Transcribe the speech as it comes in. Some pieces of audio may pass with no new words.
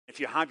If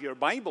you have your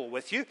Bible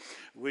with you,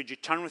 would you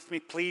turn with me,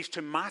 please,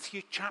 to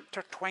Matthew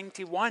chapter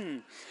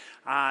 21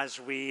 as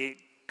we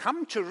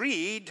come to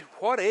read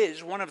what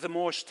is one of the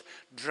most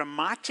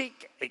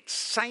dramatic,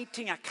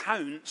 exciting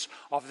accounts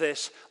of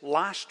this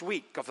last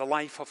week of the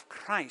life of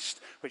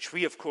Christ, which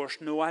we, of course,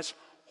 know as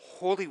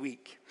Holy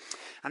Week.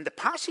 And the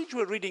passage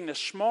we're reading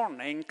this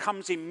morning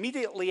comes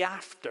immediately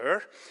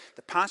after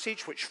the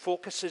passage which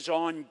focuses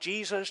on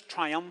Jesus'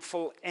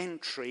 triumphal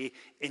entry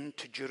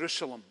into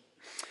Jerusalem.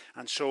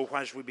 And so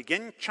as we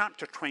begin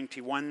chapter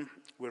 21,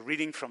 we're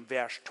reading from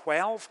verse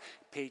 12,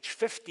 page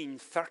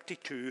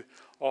 1532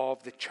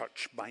 of the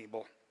Church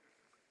Bible.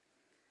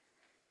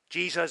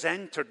 Jesus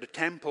entered the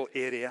temple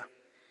area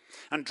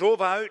and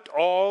drove out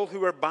all who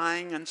were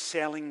buying and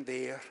selling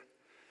there.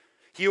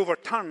 He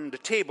overturned the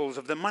tables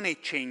of the money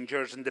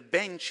changers and the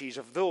benches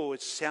of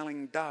those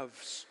selling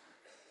doves.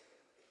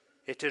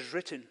 It is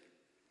written,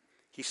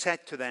 he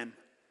said to them,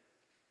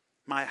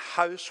 "My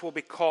house will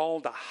be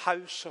called a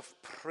house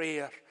of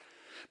prayer,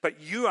 but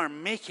you are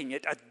making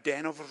it a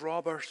den of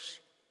robbers."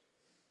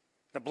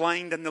 The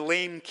blind and the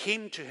lame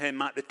came to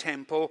him at the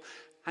temple,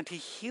 and he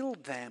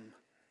healed them.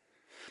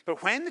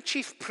 But when the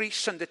chief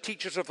priests and the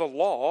teachers of the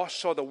law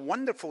saw the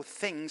wonderful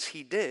things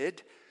he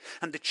did,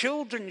 and the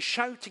children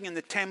shouting in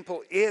the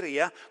temple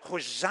area,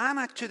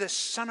 "Hosanna to the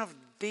Son of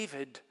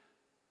David,"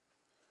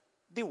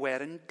 they were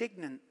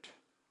indignant.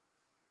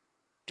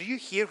 "Do you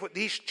hear what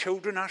these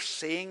children are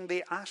saying?"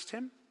 they asked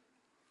him.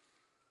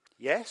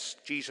 "Yes,"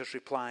 Jesus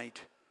replied.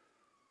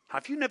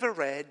 "Have you never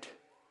read,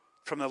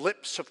 'From the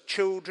lips of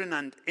children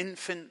and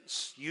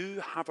infants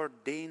you have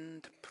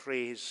ordained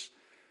praise'?"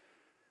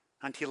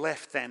 And he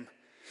left them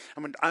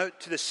and went out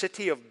to the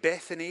city of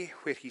Bethany,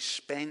 where he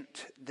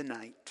spent the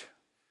night.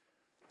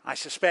 I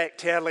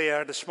suspect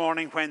earlier this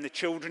morning when the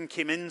children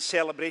came in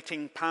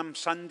celebrating Palm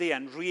Sunday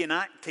and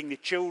reenacting the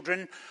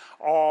children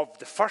of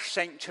the first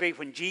century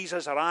when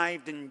Jesus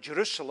arrived in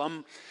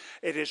Jerusalem,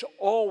 it is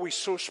always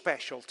so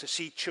special to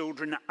see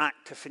children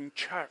active in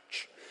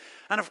church.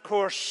 And of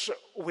course,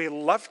 we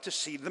love to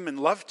see them and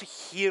love to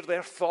hear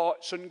their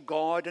thoughts on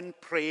God and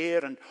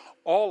prayer and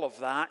all of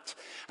that.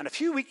 And a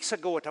few weeks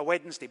ago at a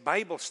Wednesday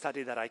Bible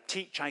study that I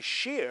teach, I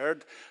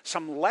shared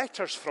some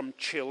letters from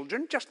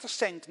children, just a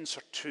sentence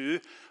or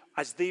two,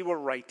 as they were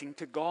writing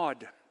to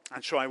God.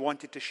 And so I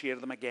wanted to share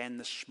them again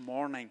this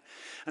morning.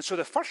 And so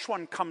the first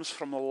one comes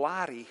from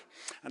Larry.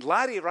 And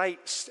Larry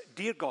writes,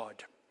 "Dear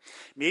God,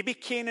 maybe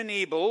Cain and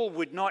Abel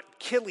would not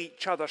kill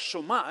each other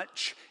so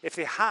much if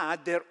they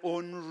had their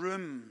own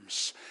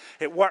rooms.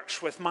 It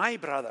works with my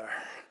brother."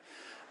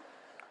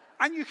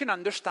 And you can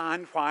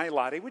understand why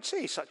Larry would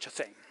say such a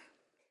thing.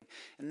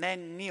 And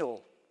then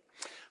Neil,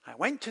 "I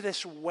went to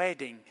this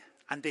wedding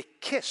and they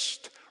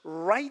kissed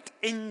right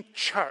in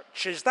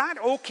church. Is that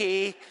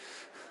okay?"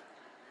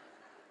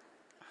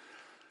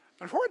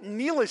 And what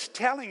Neil is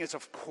telling us,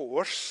 of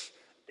course,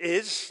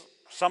 is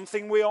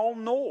something we all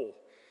know.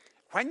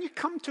 When you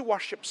come to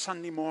worship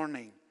Sunday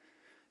morning,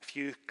 if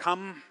you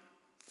come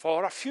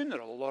for a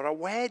funeral or a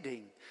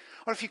wedding,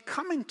 or if you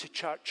come into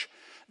church,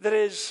 there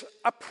is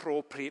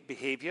appropriate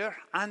behavior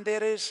and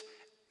there is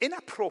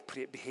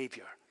inappropriate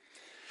behavior.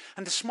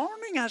 And this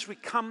morning as we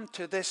come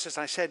to this, as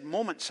I said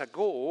moments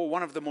ago,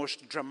 one of the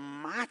most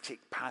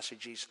dramatic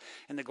passages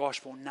in the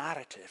gospel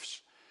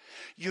narratives,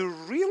 you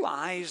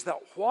realize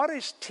that what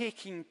is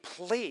taking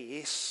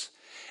place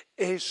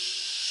is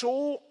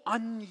so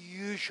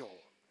unusual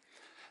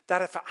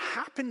that if it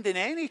happened in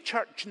any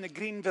church in the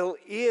Greenville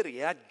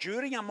area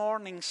during a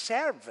morning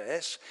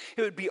service,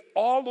 it would be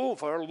all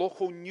over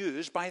local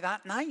news by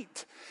that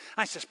night.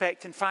 I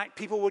suspect, in fact,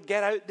 people would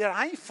get out their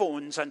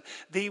iPhones and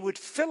they would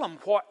film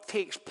what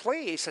takes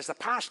place as the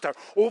pastor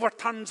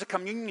overturns the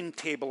communion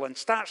table and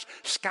starts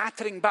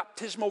scattering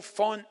baptismal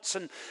fonts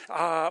and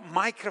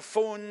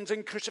microphones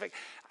and crucifix.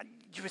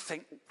 You would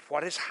think,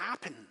 what has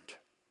happened?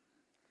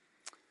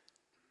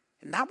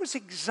 And that was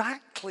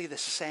exactly the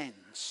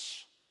sense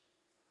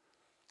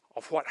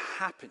of what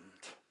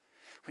happened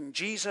when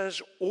Jesus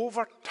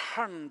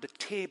overturned the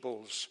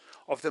tables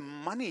of the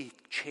money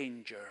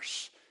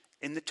changers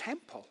in the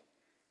temple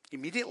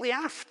immediately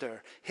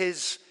after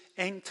his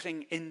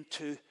entering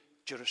into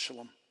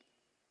Jerusalem.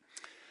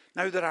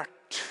 Now, there are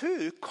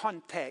two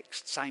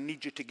contexts I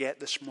need you to get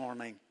this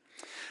morning.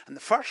 And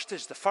the first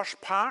is the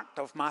first part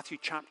of Matthew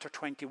chapter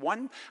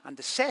 21, and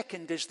the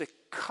second is the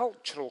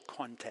cultural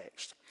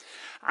context.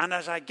 And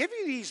as I give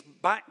you these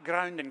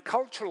background and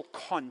cultural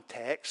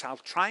context, I'll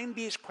try and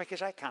be as quick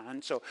as I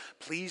can, so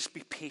please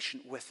be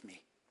patient with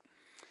me.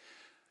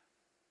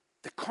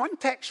 The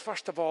context,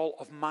 first of all,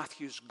 of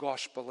Matthew's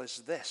gospel is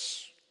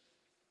this: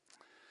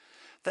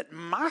 that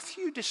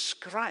Matthew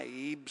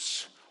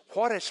describes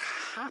what is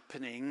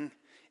happening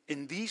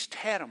in these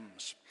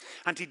terms.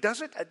 And he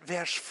does it at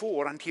verse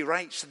 4, and he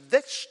writes,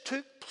 "This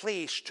took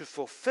place to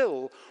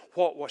fulfill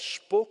what was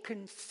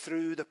spoken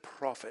through the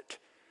prophet.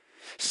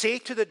 Say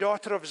to the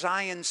daughter of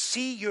Zion,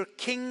 see, your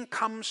king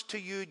comes to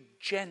you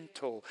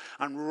gentle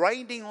and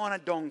riding on a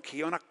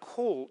donkey, on a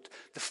colt,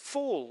 the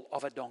foal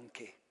of a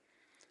donkey."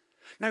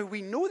 Now,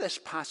 we know this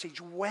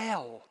passage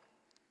well.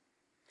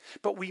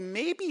 But we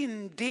may be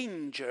in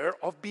danger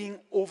of being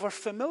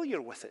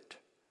over-familiar with it.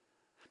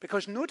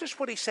 Because notice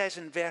what he says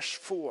in verse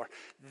 4.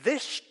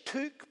 This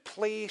took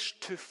place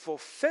to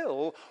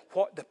fulfill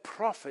what the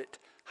prophet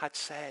had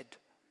said.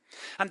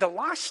 And the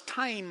last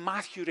time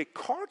Matthew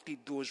recorded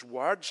those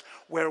words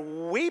were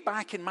way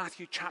back in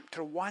Matthew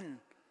chapter 1.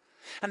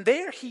 And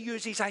there he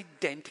uses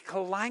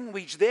identical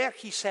language. There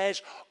he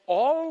says,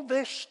 all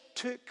this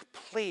took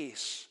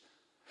place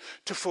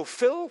to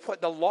fulfill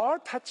what the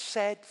Lord had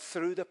said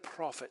through the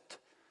prophet.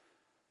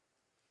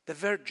 The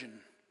virgin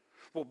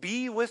will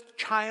be with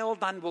child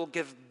and will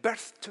give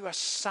birth to a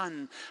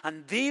son,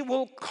 and they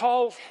will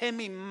call him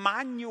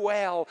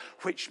Emmanuel,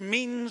 which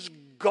means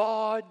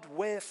God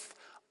with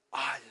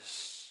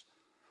us.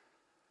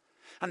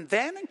 And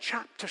then in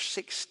chapter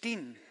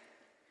 16,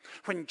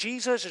 when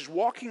Jesus is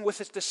walking with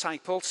his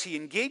disciples, he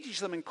engages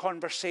them in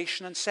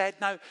conversation and said,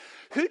 now,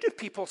 who do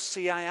people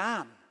say I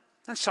am?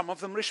 And some of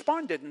them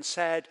responded and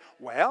said,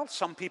 well,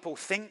 some people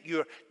think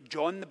you're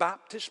John the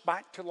Baptist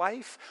back to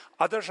life.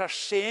 Others are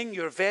saying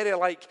you're very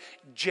like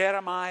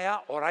Jeremiah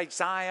or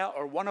Isaiah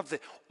or one of the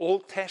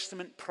Old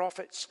Testament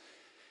prophets.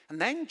 And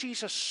then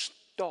Jesus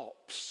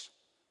stops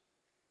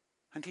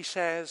and he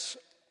says,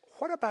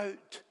 what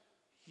about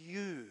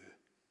you?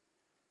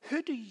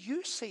 Who do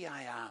you say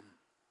I am?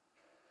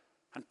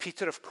 And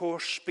Peter, of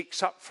course,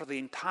 speaks up for the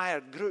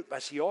entire group,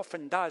 as he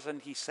often does,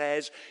 and he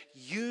says,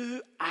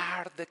 you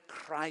are the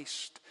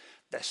Christ,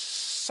 the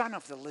Son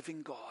of the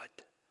living God.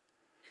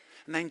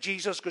 And then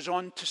Jesus goes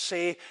on to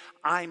say,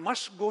 I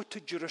must go to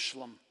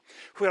Jerusalem,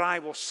 where I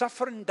will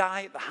suffer and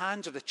die at the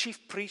hands of the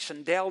chief priests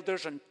and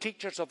elders and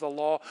teachers of the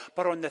law,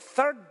 but on the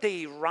third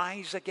day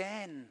rise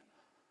again.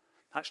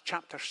 That's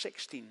chapter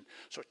 16.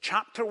 So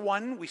chapter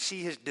 1, we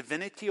see his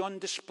divinity on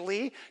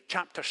display.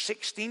 Chapter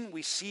 16,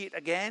 we see it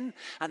again.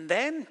 And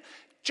then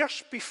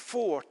just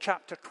before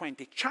chapter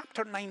 20,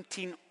 chapter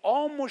 19,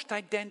 almost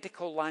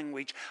identical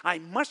language. I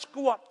must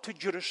go up to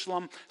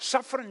Jerusalem,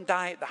 suffer and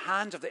die at the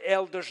hands of the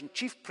elders and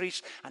chief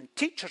priests and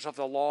teachers of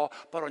the law,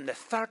 but on the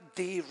third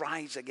day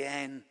rise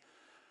again.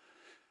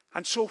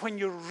 And so when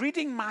you're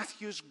reading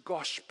Matthew's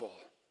gospel,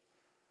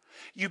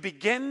 you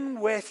begin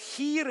with,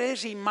 here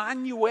is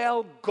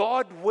Emmanuel,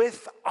 God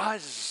with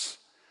us.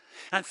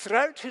 And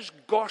throughout his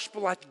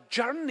gospel, a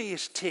journey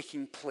is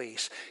taking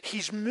place.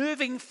 He's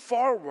moving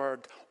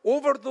forward.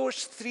 Over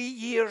those 3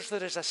 years,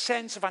 there is a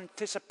sense of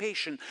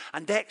anticipation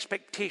and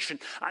expectation.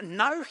 And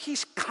now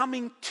he's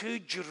coming to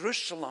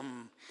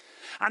Jerusalem.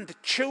 And the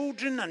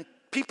children and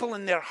people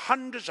in their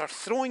hundreds are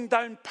throwing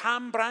down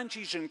palm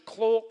branches and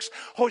cloaks.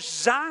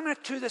 Hosanna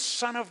to the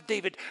Son of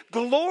David.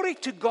 Glory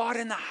to God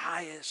in the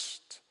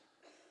highest.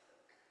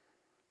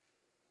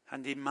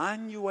 And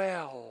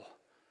Emmanuel,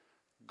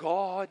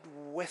 God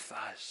with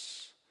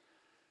us,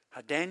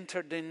 had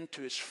entered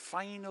into his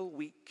final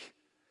week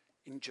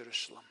in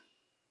Jerusalem.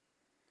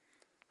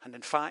 And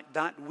in fact,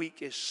 that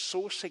week is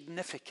so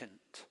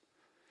significant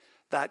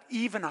that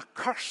even a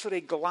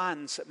cursory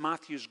glance at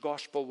Matthew's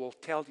gospel will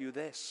tell you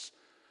this,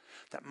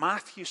 that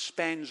Matthew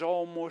spends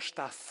almost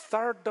a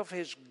third of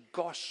his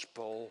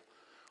gospel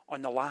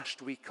on the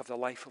last week of the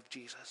life of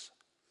Jesus.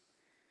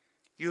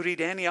 You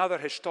read any other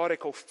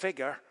historical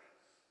figure,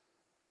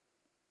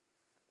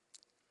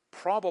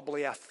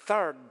 probably a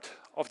third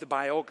of the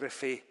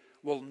biography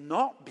will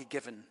not be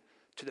given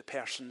to the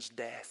person's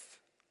death.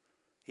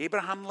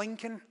 Abraham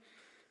Lincoln,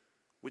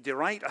 would they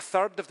write a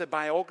third of the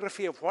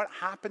biography of what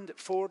happened at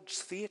Ford's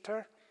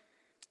Theatre?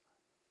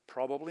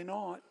 Probably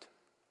not.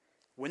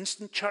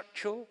 Winston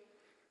Churchill,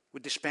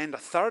 would they spend a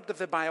third of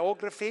the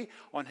biography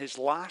on his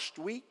last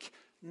week?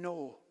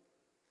 No.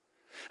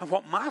 And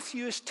what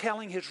Matthew is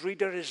telling his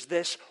reader is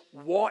this: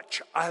 watch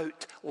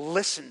out,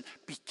 listen,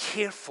 be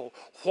careful.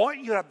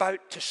 What you're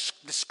about to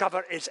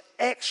discover is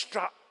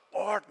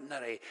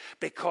extraordinary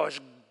because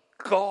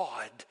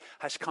God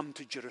has come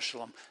to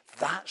Jerusalem.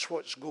 That's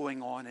what's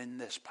going on in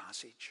this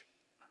passage.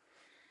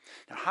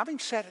 Now, having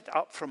set it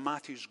up from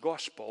Matthew's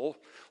gospel,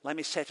 let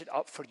me set it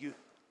up for you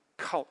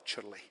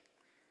culturally.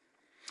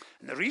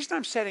 And the reason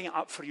I'm setting it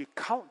up for you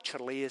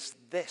culturally is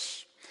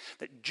this: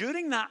 that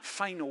during that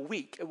final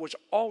week, it was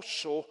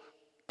also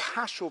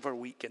Passover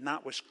week, and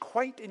that was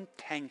quite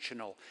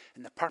intentional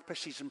in the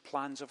purposes and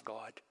plans of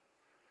God.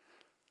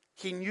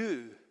 He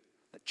knew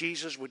that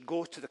Jesus would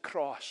go to the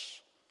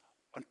cross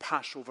on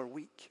Passover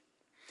week.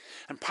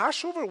 And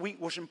Passover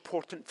week was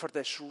important for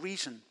this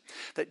reason,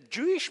 that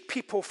Jewish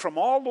people from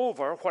all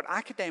over what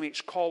academics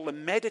call the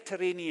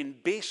Mediterranean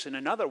basin,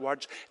 in other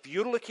words, if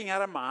you're looking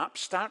at a map,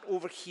 start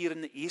over here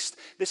in the east,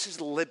 this is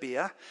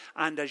Libya,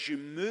 and as you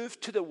move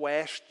to the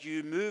west,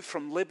 you move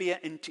from Libya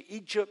into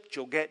Egypt,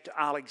 you'll get to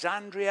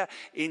Alexandria,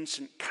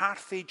 ancient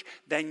Carthage,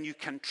 then you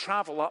can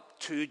travel up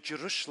to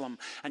Jerusalem.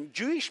 And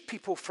Jewish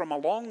people from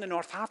along the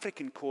North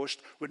African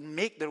coast would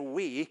make their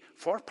way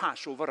for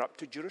Passover up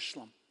to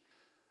Jerusalem.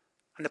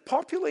 And the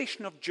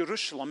population of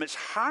Jerusalem, it's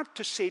hard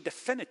to say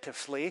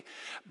definitively,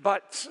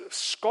 but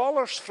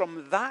scholars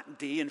from that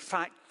day, in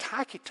fact,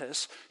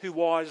 Tacitus, who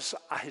was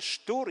a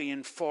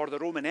historian for the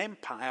Roman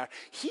Empire,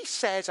 he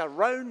says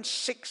around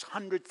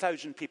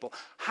 600,000 people,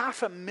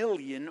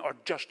 500,000 or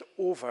just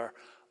over,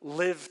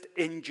 lived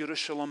in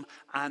Jerusalem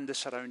and the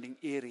surrounding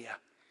area.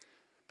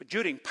 But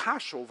during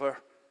Passover,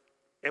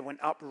 it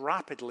went up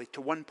rapidly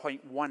to 1.1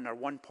 or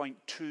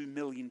 1.2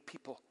 million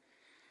people.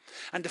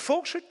 And the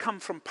folks who'd come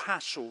from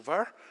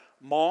Passover,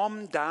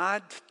 mom,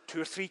 dad,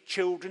 2 or 3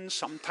 children,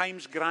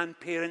 sometimes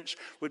grandparents,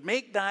 would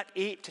make that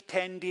 8 to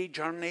 10 day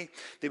journey.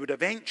 They would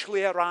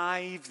eventually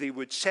arrive. They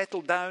would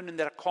settle down in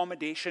their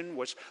accommodation,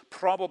 was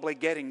probably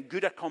getting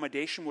good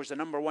accommodation was the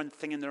number one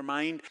thing in their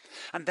mind.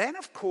 And then,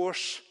 of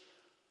course,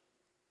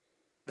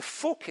 the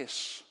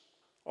focus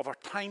of our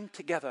time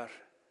together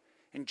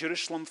in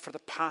Jerusalem for the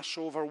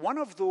Passover, one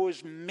of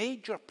those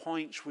major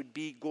points would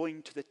be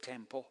going to the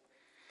temple.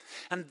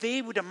 And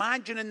they would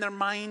imagine in their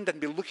mind and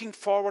be looking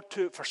forward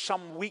to it for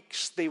some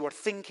weeks. They were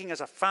thinking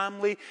as a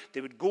family, they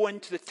would go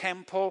into the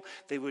temple,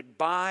 they would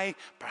buy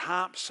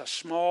perhaps a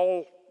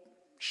small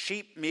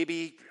sheep,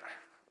 maybe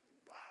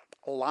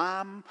a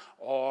lamb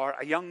or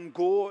a young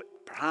goat,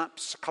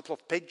 perhaps a couple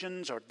of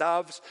pigeons or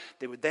doves.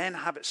 They would then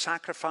have it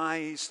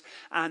sacrificed,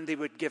 and they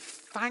would give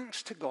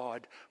thanks to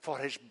God for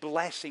his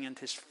blessing and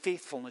his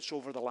faithfulness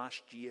over the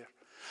last year.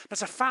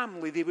 As a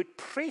family, they would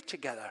pray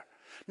together.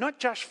 Not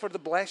just for the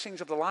blessings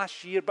of the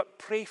last year, but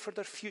pray for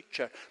their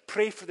future.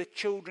 Pray for the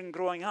children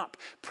growing up.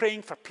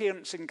 Praying for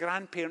parents and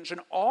grandparents and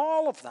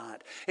all of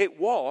that. It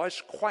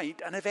was quite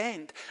an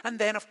event. And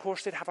then, of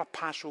course, they'd have a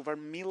Passover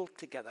meal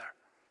together.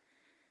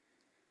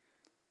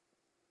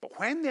 But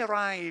when they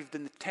arrived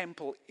in the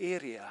temple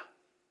area,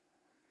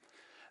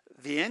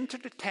 they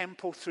entered the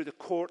temple through the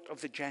court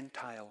of the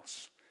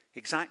Gentiles,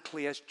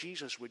 exactly as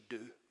Jesus would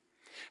do.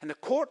 And the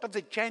court of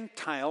the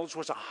Gentiles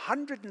was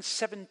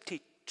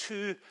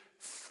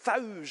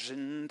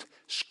 172,000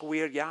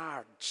 square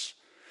yards.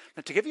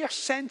 Now, to give you a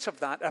sense of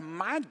that,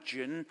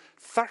 imagine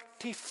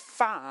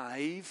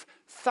 35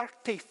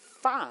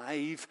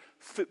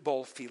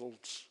 football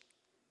fields.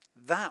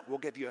 That will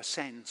give you a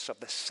sense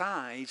of the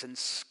size and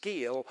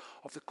scale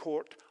of the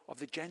court of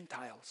the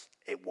Gentiles.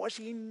 It was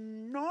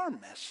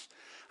enormous.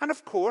 And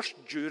of course,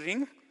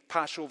 during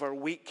Passover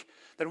week,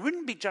 there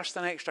wouldn't be just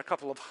an extra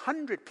couple of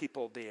hundred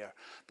people there.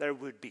 There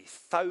would be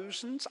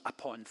thousands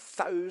upon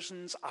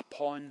thousands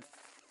upon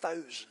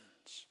thousands.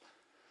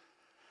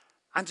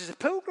 And as the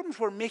pilgrims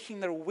were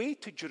making their way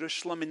to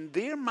Jerusalem, in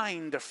their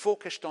mind, they're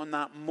focused on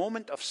that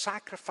moment of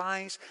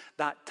sacrifice,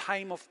 that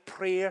time of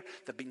prayer.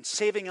 They've been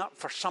saving up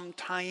for some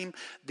time.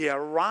 They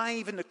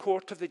arrive in the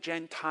court of the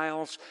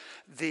Gentiles.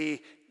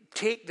 They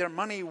take their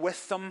money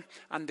with them,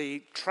 and they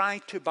try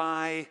to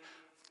buy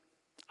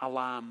a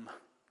lamb.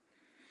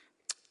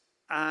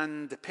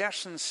 And the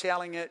person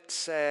selling it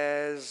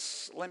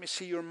says, "Let me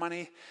see your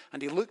money."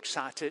 And he looks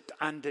at it,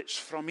 and it's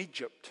from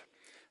Egypt.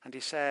 And he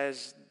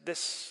says,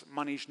 "This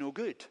money's no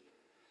good.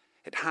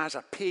 It has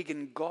a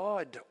pagan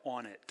god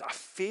on it, a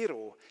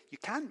pharaoh. You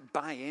can't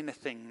buy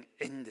anything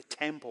in the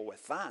temple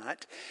with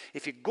that.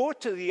 If you go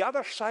to the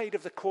other side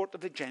of the court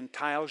of the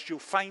Gentiles, you'll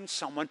find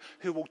someone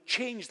who will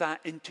change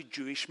that into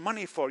Jewish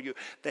money for you.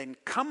 Then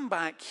come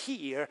back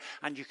here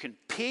and you can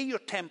pay your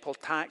temple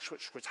tax,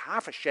 which was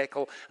half a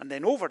shekel, and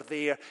then over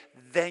there,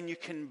 then you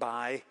can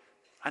buy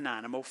an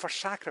animal for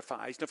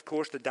sacrifice." And of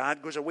course, the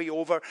dad goes away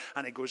over,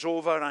 and he goes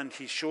over and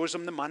he shows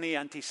them the money,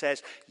 and he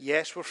says,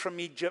 "Yes, we're from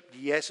Egypt.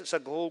 Yes, it's a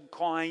gold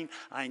coin.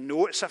 I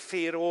know it's a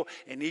pharaoh.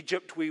 In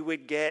Egypt, we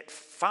would get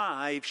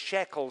 5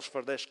 shekels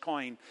for this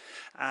coin."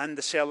 And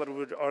the seller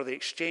would, or the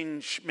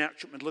exchange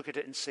merchant would look at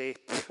it and say,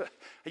 "Are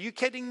you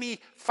kidding me?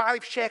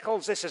 5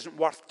 shekels? This isn't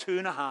worth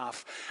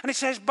 2.5. And he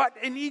says, "But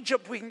in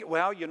Egypt, we can."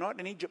 "Well, you're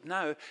not in Egypt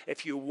now.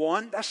 If you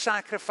want a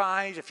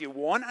sacrifice, if you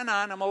want an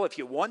animal, if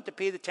you want to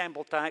pay the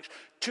temple tax,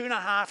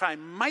 2.5, I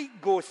might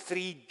go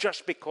 3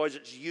 just because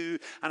it's you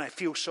and I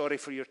feel sorry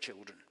for your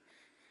children."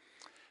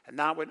 And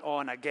that went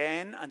on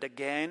again and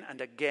again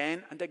and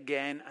again and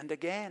again and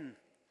again.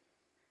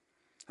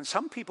 And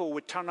some people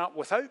would turn up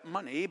without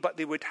money, but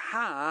they would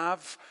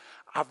have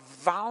a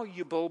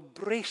valuable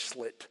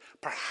bracelet,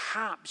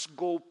 perhaps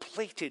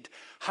gold-plated.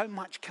 "How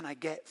much can I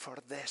get for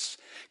this?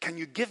 Can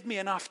you give me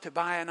enough to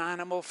buy an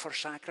animal for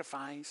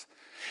sacrifice?"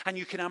 And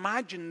you can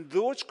imagine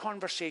those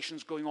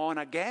conversations going on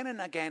again and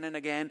again and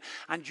again.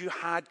 And you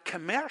had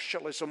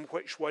commercialism,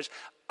 which was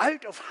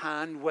out of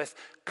hand with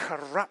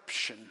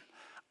corruption.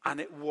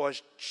 And it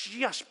was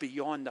just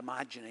beyond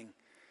imagining.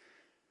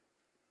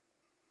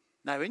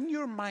 Now, in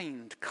your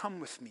mind,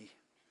 come with me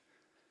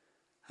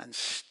and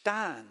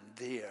stand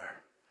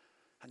there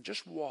and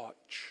just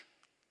watch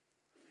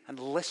and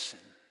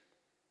listen.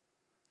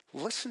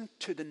 Listen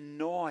to the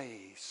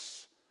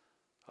noise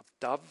of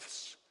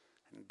doves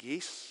and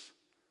geese,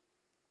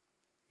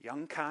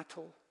 young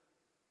cattle,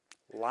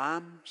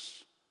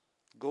 lambs,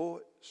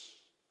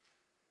 goats,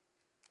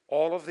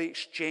 all of the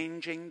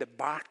exchanging, the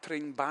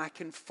bartering back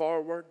and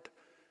forward.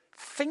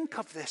 Think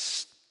of the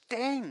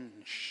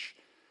stench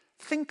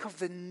Think of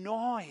the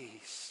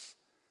noise.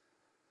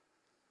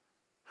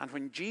 And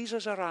when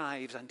Jesus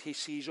arrives and he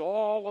sees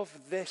all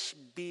of this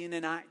being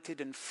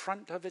enacted in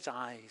front of his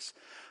eyes,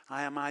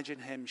 I imagine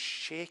him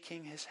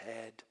shaking his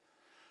head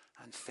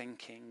and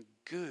thinking,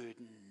 good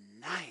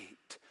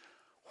night,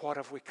 what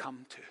have we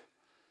come to?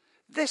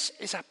 This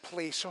is a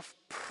place of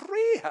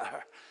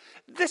prayer.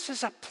 This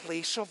is a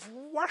place of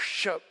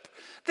worship.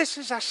 This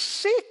is a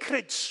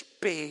sacred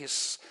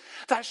space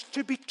that's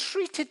to be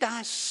treated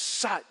as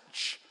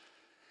such.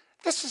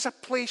 This is a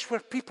place where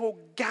people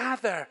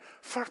gather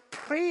for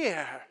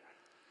prayer.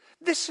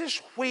 This is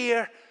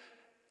where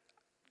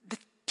the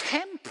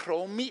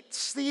temporal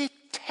meets the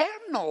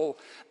eternal.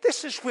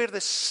 This is where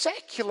the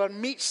secular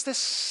meets the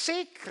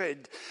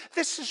sacred.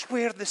 This is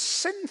where the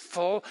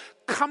sinful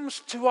comes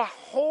to a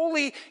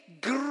holy,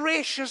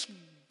 gracious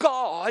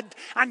God,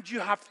 and you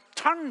have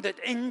turned it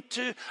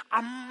into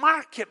a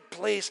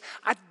marketplace,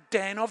 a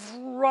den of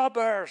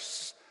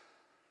robbers.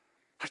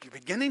 Are you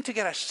beginning to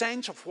get a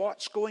sense of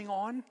what's going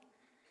on?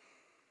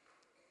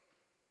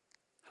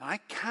 And I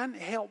can't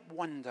help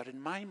wonder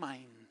in my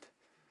mind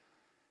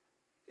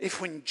if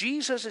when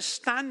Jesus is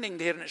standing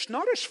there, and it's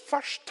not his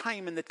first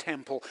time in the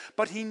temple,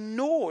 but he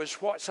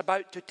knows what's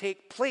about to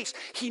take place.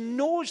 He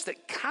knows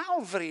that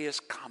Calvary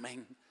is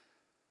coming.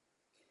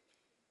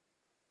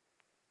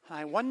 And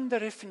I wonder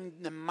if in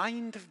the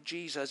mind of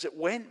Jesus it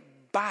went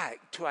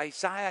back to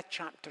Isaiah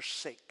chapter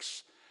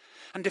 6.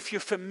 And if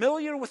you're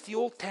familiar with the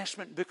Old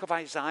Testament book of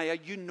Isaiah,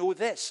 you know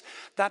this,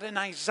 that in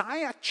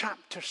Isaiah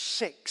chapter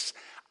 6,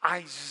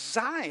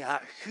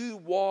 Isaiah, who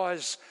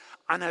was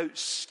an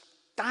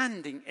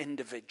outstanding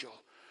individual,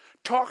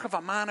 talk of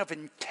a man of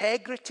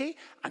integrity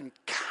and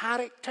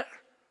character,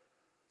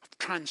 of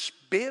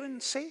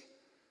transparency,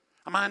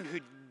 a man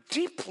who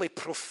deeply,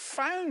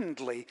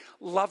 profoundly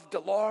loved the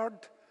Lord.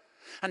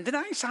 And in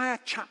Isaiah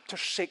chapter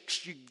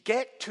 6, you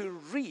get to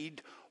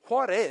read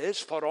what is,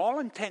 for all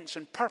intents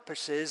and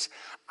purposes,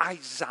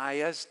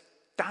 Isaiah's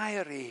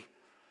diary.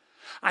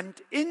 And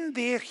in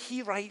there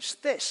he writes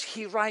this.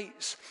 He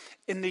writes,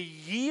 in the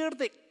year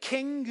that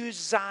King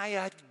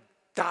Uzziah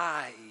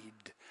died,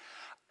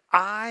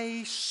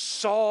 I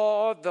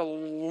saw the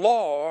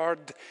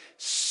Lord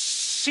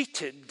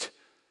seated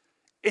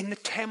in the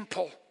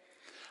temple,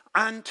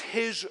 and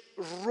his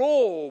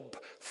robe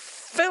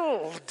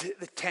filled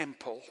the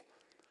temple.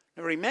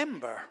 Now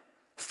remember,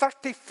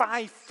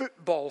 35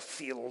 football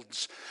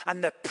fields,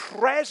 and the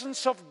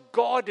presence of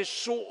God is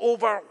so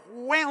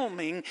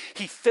overwhelming,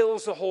 he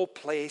fills the whole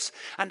place.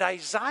 And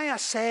Isaiah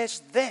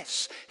says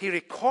this, he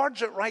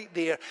records it right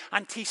there,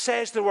 and he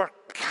says there were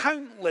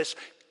countless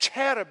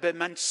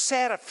cherubim and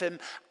seraphim,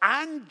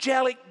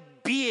 angelic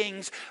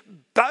beings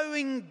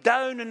bowing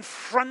down in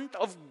front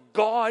of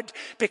God,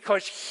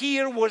 because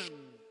here was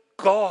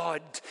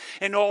God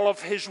in all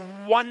of his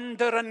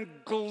wonder and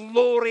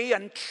glory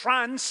and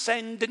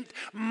transcendent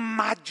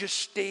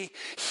majesty.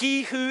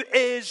 He who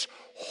is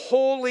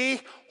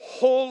holy,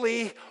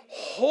 holy,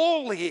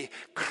 holy,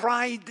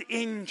 cried the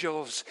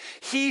angels.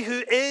 He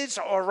who is,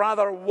 or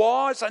rather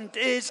was and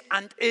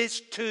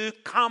is to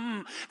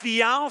come,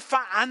 the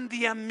Alpha and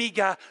the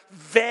Omega,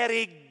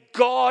 very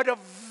God of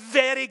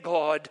very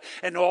God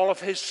in all of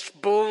his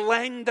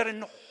splendor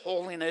and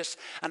holiness.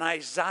 And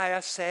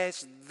Isaiah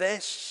says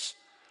this,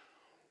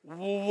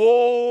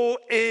 woe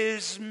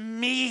is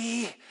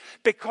me,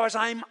 because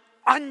I'm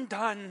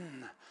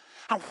undone.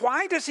 And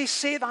why does he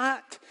say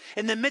that?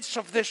 In the midst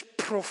of this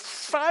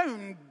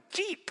profound,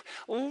 deep,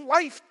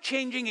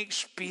 life-changing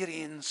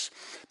experience.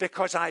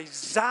 Because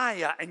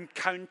Isaiah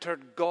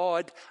encountered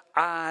God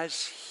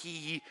as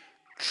he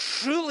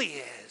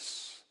truly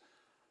is.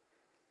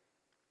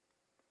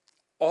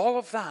 All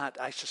of that,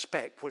 I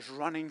suspect, was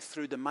running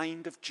through the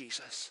mind of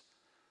Jesus.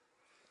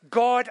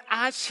 God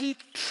as he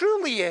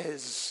truly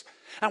is.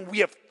 And we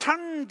have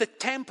turned the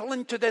temple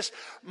into this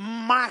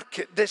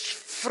market, this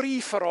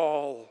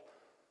free-for-all.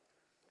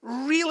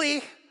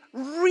 Really?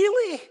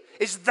 Really?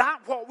 Is that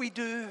what we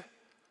do?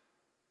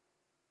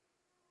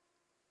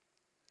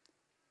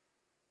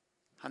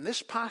 And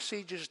this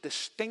passage is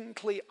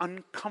distinctly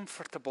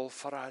uncomfortable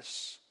for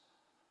us,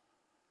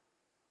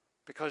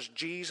 because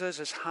Jesus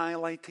is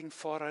highlighting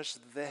for us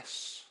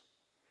this,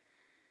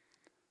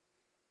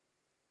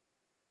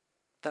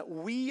 that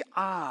we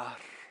are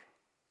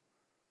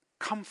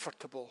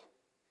comfortable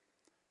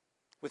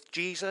with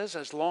Jesus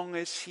as long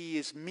as he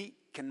is meek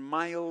and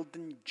mild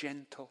and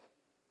gentle.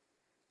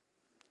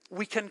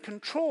 We can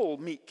control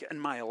meek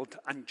and mild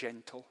and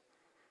gentle.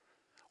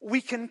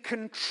 We can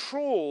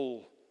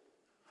control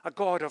a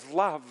God of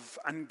love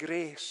and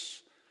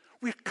grace.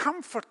 We're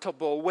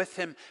comfortable with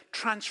him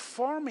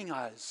transforming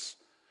us,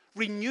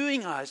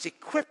 renewing us,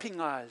 equipping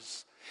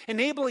us,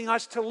 enabling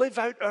us to live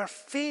out our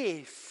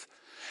faith.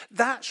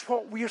 That's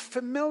what we're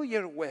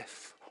familiar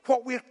with,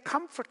 what we're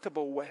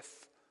comfortable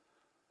with.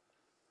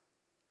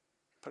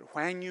 But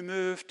when you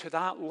move to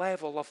that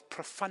level of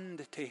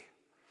profundity,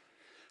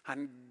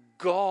 and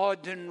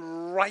God in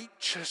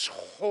righteous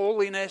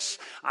holiness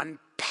and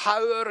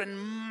power and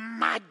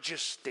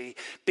majesty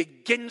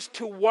begins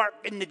to work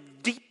in the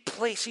deep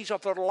places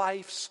of our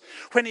lives,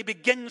 when he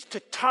begins to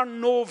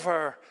turn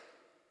over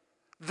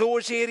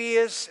those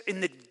areas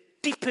in the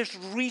deepest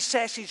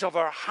recesses of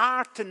our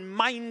heart and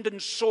mind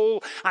and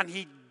soul, and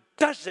he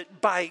does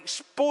it by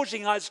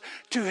exposing us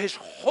to his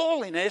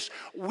holiness,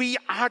 we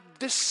are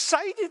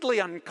decidedly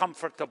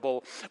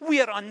uncomfortable.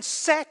 We are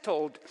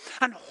unsettled.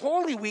 And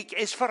Holy Week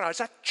is for us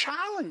a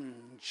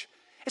challenge.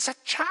 It's a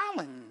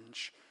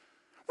challenge.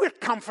 We're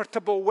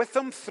comfortable with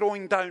him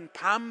throwing down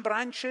palm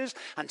branches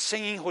and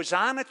singing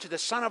Hosanna to the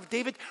Son of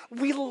David.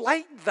 We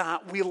like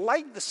that. We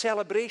like the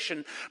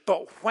celebration.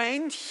 But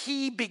when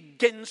he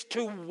begins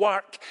to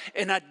work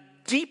in a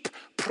deep,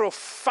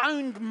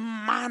 profound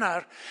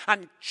manner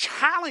and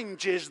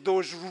challenges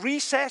those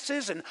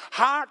recesses in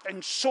heart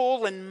and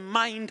soul and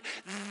mind,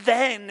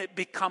 then it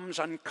becomes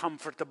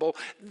uncomfortable.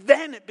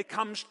 Then it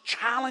becomes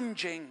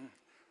challenging.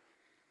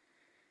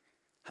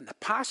 And the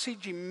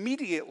passage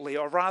immediately,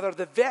 or rather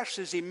the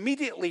verses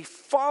immediately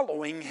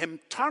following him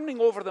turning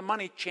over the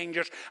money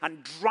changers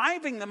and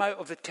driving them out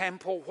of the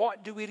temple,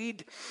 what do we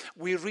read?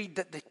 We read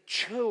that the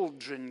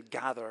children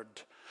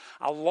gathered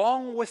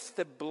along with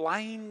the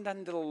blind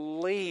and the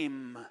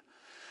lame.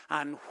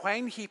 And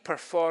when he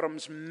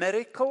performs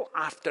miracle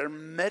after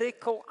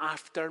miracle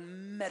after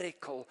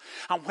miracle,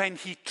 and when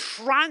he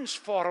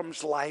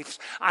transforms lives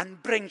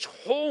and brings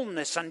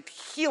wholeness and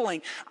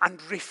healing and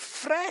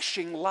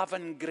refreshing love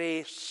and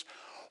grace,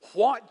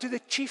 what do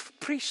the chief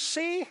priests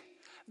say?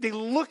 They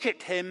look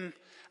at him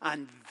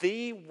and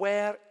they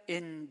were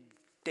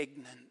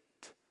indignant.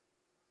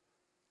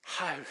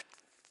 How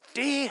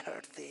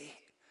dare they?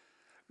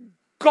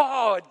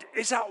 God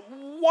is at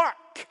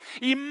work.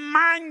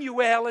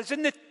 Emmanuel is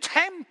in the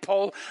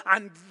temple,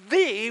 and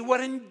they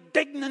were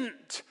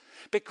indignant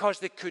because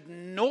they could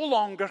no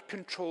longer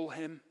control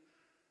him.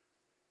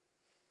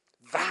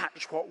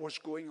 That's what was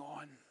going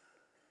on.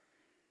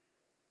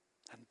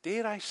 And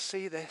dare I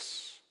say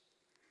this,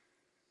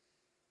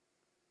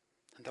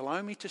 and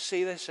allow me to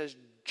say this as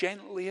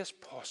gently as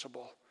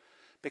possible,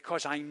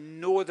 because I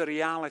know the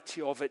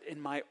reality of it in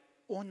my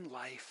own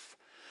life,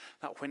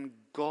 that when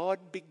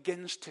God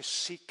begins to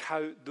seek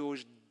out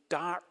those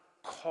dark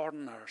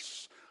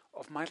corners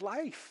of my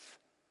life,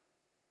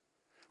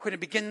 when he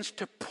begins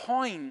to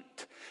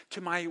point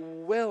to my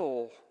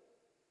will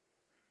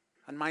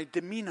and my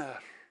demeanor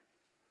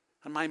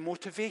and my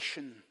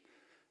motivation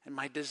and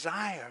my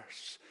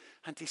desires,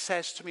 and he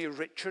says to me,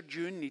 Richard,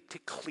 you need to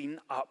clean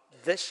up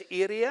this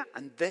area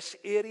and this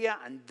area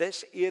and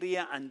this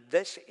area and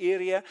this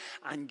area,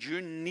 and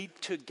you need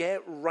to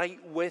get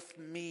right with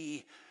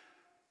me.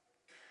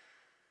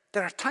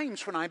 There are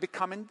times when I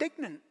become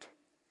indignant.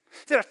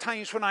 There are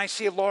times when I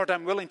say, Lord,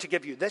 I'm willing to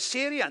give you this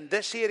area and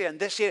this area and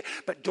this area,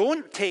 but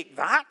don't take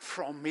that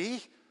from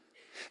me.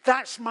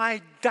 That's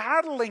my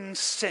darling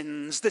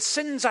sins, the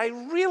sins I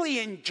really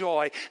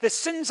enjoy, the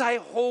sins I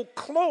hold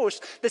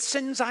close, the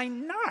sins I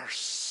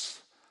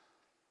nurse.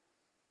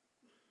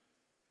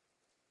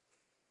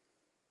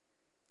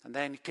 And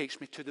then he takes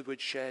me to the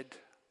woodshed.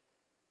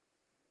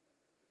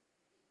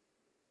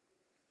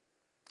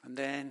 And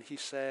then he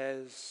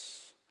says,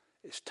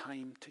 it's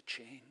time to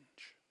change.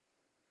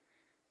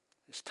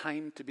 It's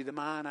time to be the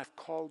man I've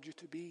called you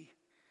to be.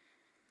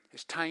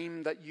 It's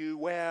time that you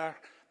were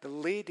the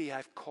lady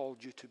I've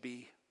called you to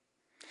be.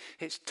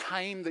 It's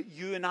time that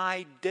you and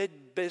I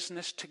did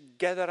business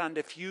together, and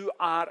if you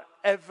are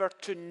ever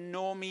to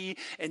know me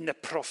in the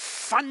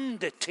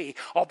profundity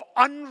of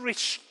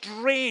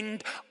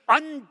unrestrained,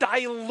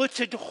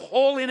 undiluted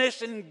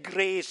holiness and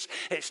grace,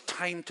 it's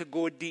time to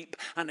go deep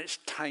and it's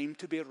time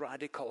to be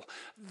radical.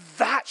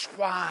 That's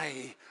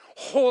why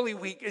Holy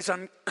Week is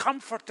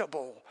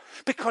uncomfortable,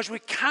 because we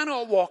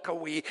cannot walk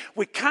away,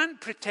 we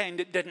can't pretend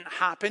it didn't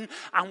happen,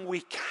 and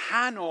we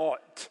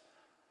cannot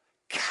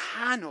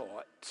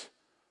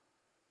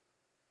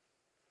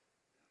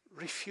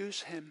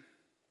refuse him,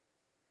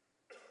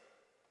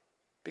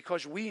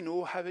 because we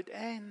know how it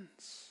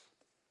ends.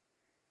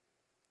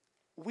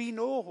 We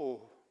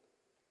know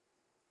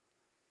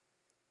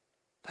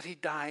that he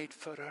died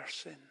for our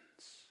sins.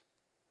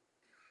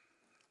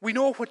 We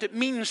know what it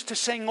means to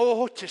sing,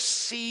 oh, to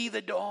see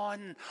the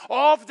dawn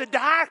of the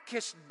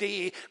darkest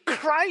day,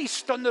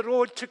 Christ on the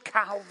road to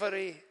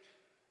Calvary.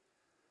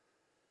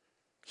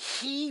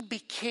 He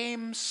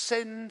became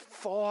sin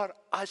for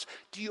us.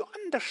 Do you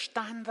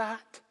understand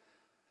that?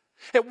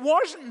 It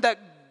wasn't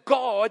that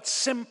God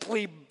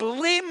simply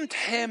blamed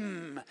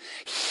him.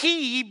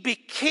 He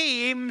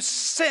became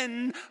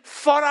sin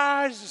for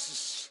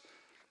us.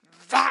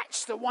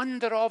 That's the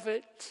wonder of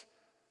it.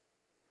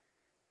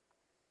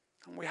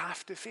 And we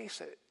have to face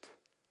it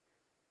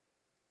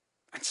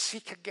and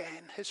seek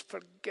again his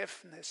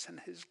forgiveness and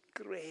his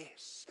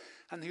grace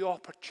and the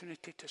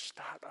opportunity to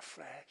start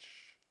afresh.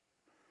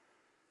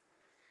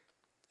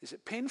 Is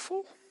it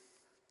painful?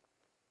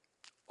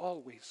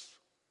 Always.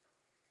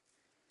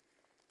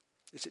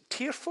 Is it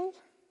tearful?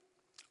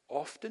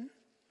 Often.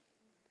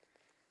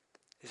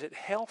 Is it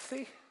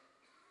healthy?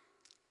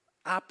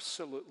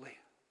 Absolutely.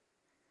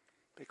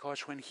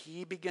 Because when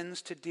he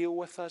begins to deal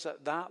with us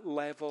at that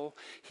level,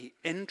 he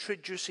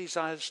introduces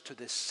us to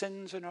the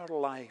sins in our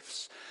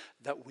lives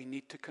that we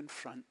need to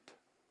confront.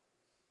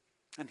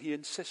 And he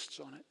insists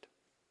on it.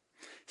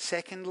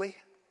 Secondly,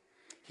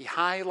 he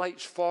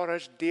highlights for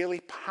us daily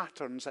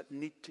patterns that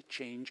need to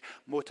change.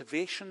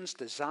 Motivations,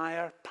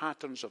 desire,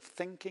 patterns of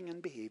thinking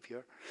and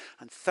behavior.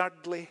 And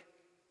thirdly,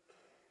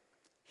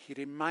 he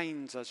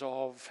reminds us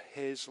of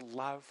his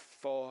love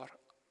for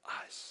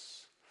us.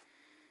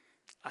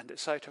 And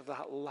it's out of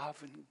that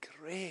love and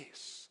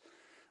grace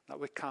that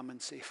we come and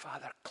say,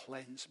 Father,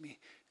 cleanse me,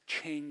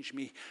 change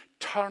me,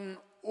 turn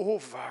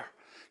over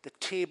the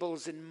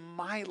tables in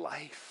my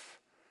life.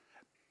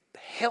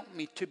 Help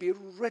me to be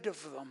rid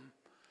of them.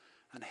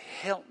 And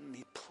help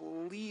me,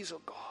 please,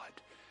 oh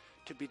God,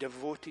 to be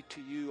devoted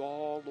to you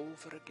all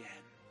over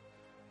again.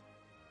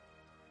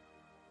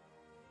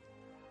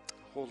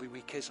 Holy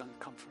Week is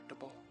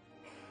uncomfortable.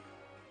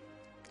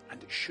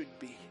 And it should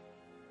be.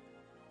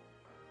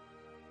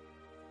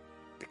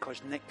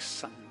 Because next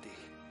Sunday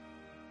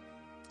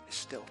is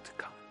still to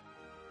come.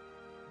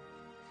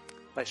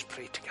 Let's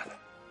pray together.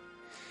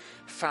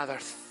 Father,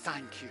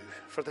 thank you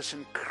for this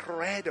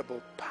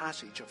incredible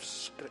passage of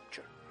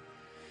Scripture.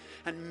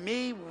 And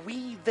may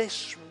we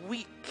this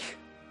week,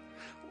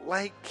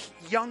 like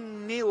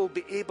young Neil,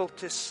 be able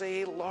to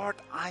say, Lord,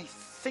 I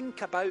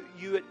think about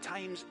you at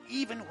times,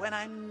 even when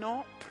I'm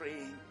not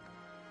praying.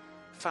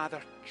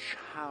 Father,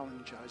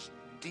 challenge us,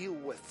 deal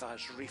with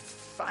us,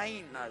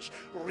 refine us,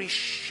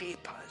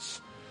 reshape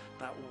us,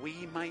 that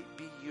we might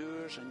be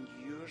yours and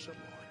yours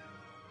alone.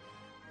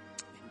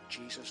 In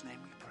Jesus' name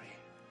we pray.